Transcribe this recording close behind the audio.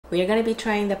We are going to be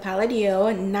trying the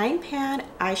Palladio 9-pan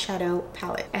eyeshadow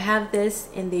palette. I have this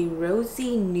in the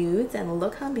Rosey Nudes, and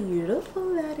look how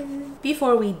beautiful that is.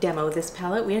 Before we demo this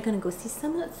palette, we are going to go see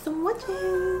some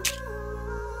swatches.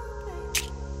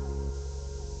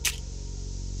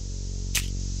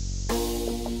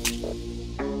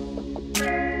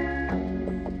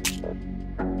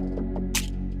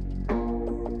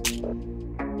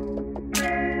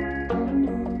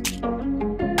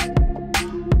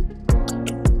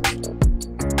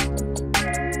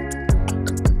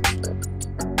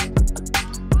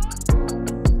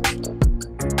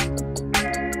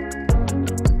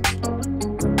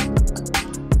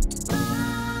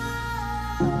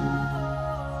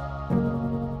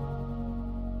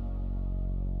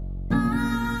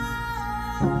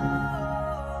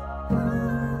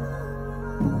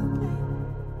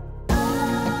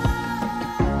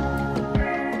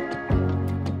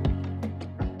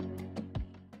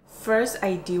 First,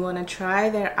 I do want to try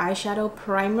their eyeshadow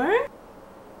primer.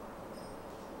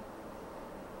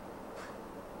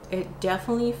 It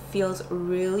definitely feels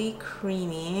really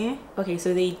creamy. Okay,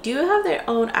 so they do have their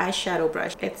own eyeshadow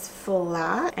brush. It's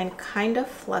flat and kind of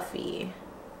fluffy.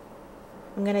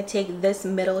 I'm gonna take this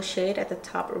middle shade at the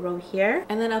top row here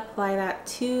and then apply that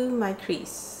to my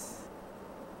crease.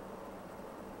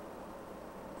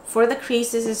 For the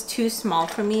crease, this is too small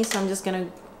for me, so I'm just gonna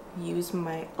use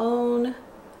my own.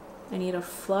 I need a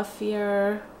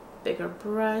fluffier, bigger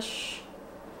brush.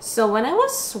 So when I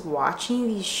was swatching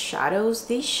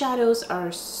these shadows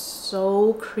are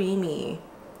so creamy.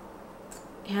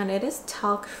 And it is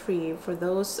talc free for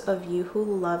those of you who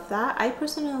love that. I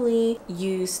personally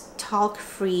use talc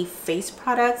free face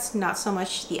products, not so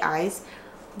much the eyes.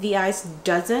 The eyes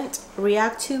doesn't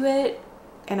react to it,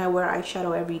 and I wear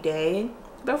eyeshadow every day.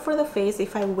 But for the face,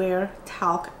 if I wear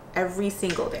talc every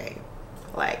single day,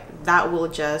 like that will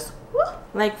just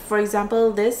like, for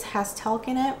example, this has talc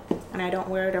in it and I don't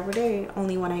wear it every day,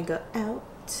 only when I go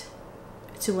out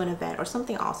to an event or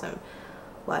something awesome.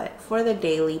 But for the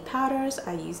daily powders,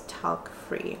 I use talc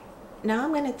free. Now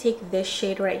I'm going to take this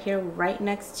shade right here right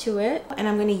next to it, and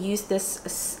I'm going to use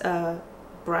this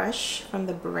brush from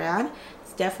the brand.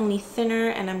 It's definitely thinner,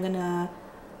 and I'm going to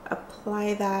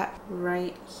apply that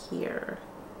right here.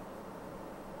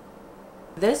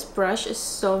 This brush is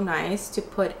so nice to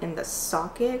put in the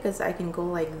socket because I can go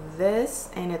like this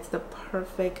and it's the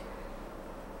perfect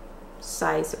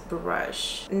size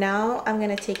brush. Now I'm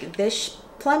going to take this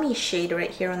plummy shade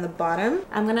right here on the bottom.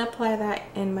 I'm going to apply that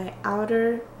in my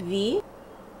outer V.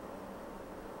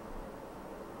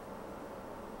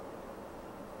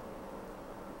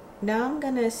 Now I'm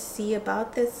going to see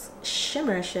about this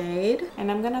shimmer shade, and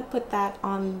I'm going to put that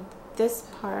on this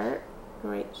part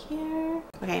right here.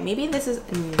 Okay, maybe this is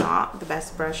not the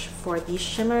best brush for these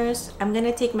shimmers. I'm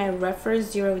gonna take my Rephr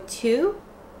 02.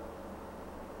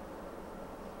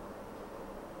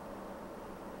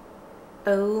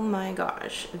 Oh my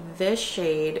gosh, this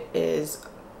shade is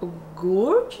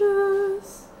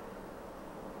gorgeous.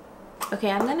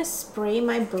 Okay, I'm gonna spray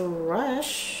my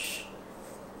brush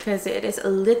because it is a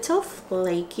little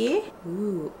flaky.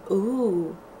 Ooh,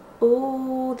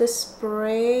 the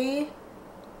spray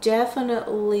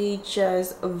definitely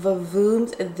just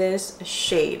vavoomed this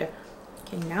shade.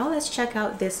 Okay, now let's check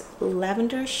out this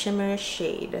lavender shimmer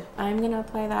shade. I'm gonna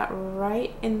apply that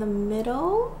right in the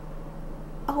middle.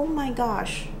 Oh my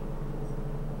gosh.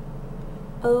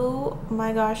 Oh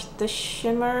my gosh, the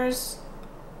shimmers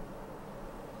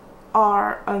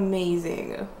are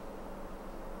amazing.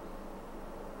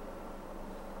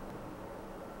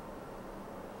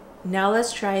 Now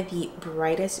let's try the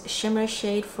brightest shimmer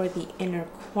shade for the inner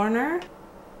corner.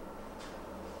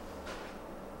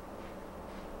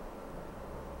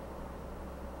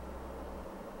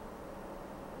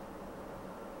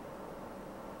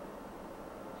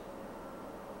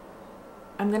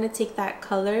 I'm gonna take that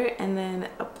color and then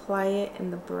apply it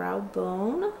in the brow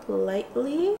bone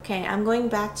lightly. Okay, I'm going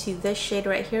back to this shade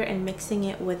right here and mixing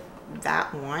it with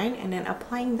that one and then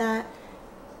applying that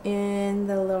in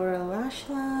the lower lash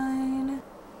line,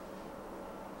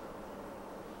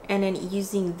 and then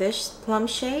using this plum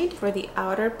shade for the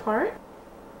outer part.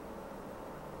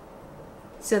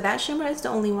 So that shimmer is the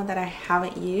only one that I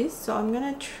haven't used, so I'm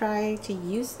gonna try to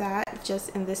use that just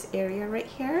in this area right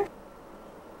here.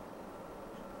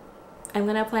 I'm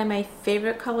gonna apply my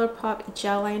favorite ColourPop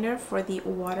gel liner for the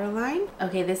waterline.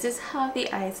 Okay, this is how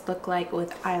the eyes look like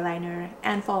with eyeliner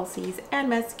and falsies and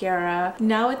mascara.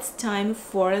 Now it's time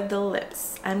for the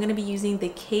lips. I'm gonna be using the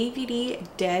KVD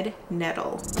Dead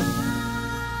Nettle.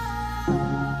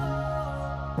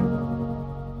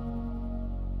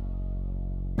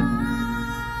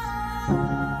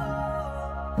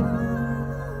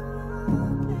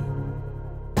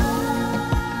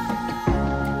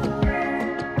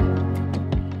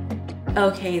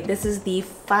 Okay, this is the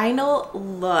final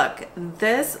look.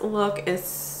 This look is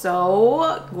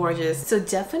so gorgeous. So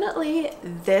definitely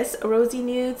this Rosey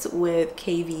Nudes with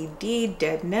KVD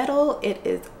Dead Nettle. It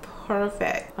is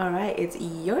perfect. All right, it's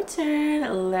your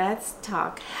turn. Let's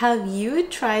talk. Have you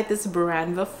tried this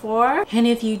brand before? And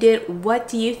if you did, what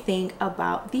do you think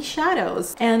about the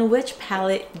shadows? And which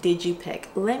palette did you pick?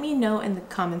 Let me know in the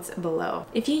comments below.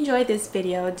 If you enjoyed this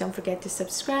video, don't forget to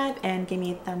subscribe and give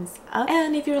me a thumbs up.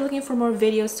 And if you're looking for more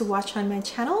videos to watch on my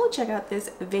channel, check out this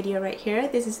video right here.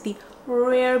 This is the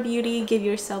Rare Beauty Give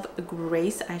Yourself a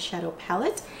Grace eyeshadow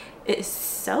palette. It is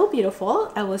so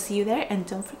beautiful. I will see you there, and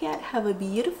don't forget, have a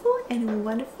beautiful and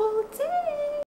wonderful day.